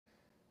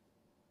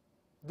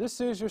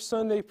This is your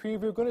Sunday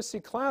preview. We're going to see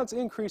clouds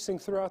increasing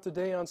throughout the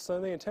day on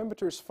Sunday and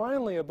temperatures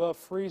finally above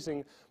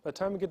freezing. By the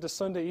time we get to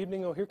Sunday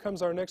evening, oh, here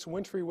comes our next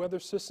wintry weather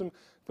system.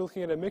 We're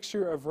looking at a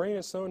mixture of rain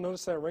and snow.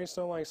 Notice that rain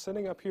snow line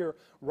sitting up here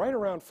right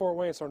around Fort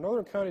Wayne. So our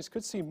northern counties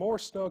could see more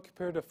snow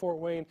compared to Fort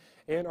Wayne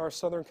and our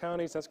southern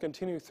counties. That's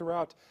continuing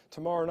throughout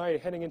tomorrow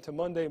night, heading into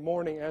Monday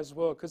morning as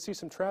well. Could see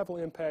some travel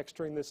impacts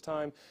during this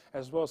time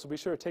as well. So be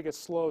sure to take it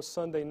slow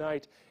Sunday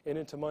night and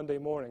into Monday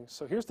morning.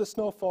 So here's the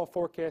snowfall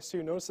forecast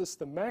here. Notice this is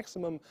the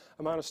maximum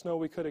amount of snow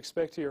we could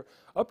expect here.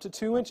 Up to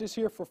 2 inches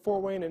here for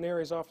Fort Wayne and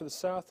areas off to the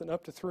south, and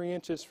up to 3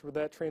 inches for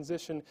that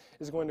transition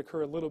is going to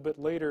occur a little bit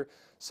later.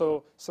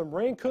 So some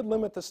rain could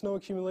limit the snow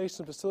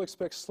accumulation, but still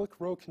expect slick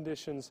road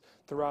conditions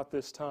throughout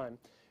this time.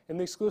 In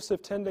the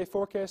exclusive 10-day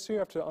forecast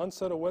here, after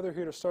unsettled weather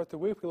here to start the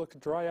week, we look to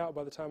dry out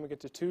by the time we get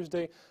to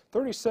Tuesday.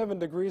 37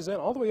 degrees then,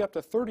 all the way up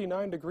to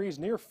 39 degrees,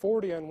 near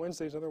 40 on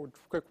Wednesdays. Another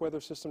quick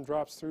weather system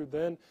drops through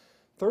then.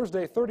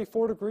 Thursday,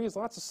 34 degrees,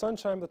 lots of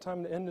sunshine by the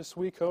time to end this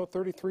week.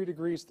 33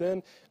 degrees then,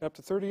 and up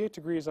to 38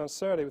 degrees on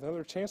Saturday with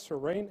another chance for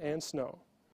rain and snow.